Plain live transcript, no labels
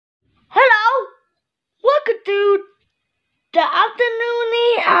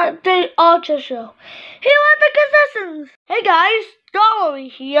The Archer Show. Here are the contestants. Hey guys, Dolly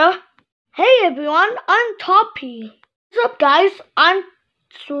here. Hey everyone, I'm Toppy. What's up guys? I'm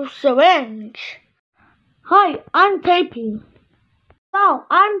Syringe. Hi, I'm Tapey. Now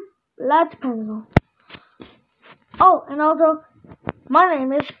I'm Lead Pencil. Oh, and also, my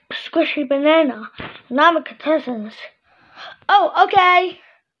name is Squishy Banana, and I'm a contestant. Oh, okay.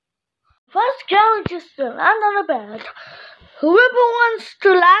 First challenge is to land on a bed. Whoever wants to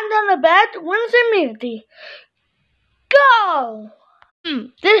land on the bed wins immunity. Go!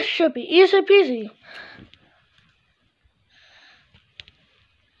 This should be easy peasy.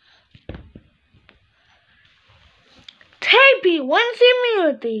 Tapey wins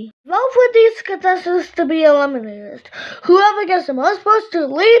immunity. Vote for these contestants to be eliminated. Whoever gets the most votes to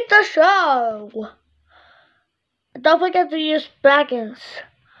leave the show. Don't forget to use backends.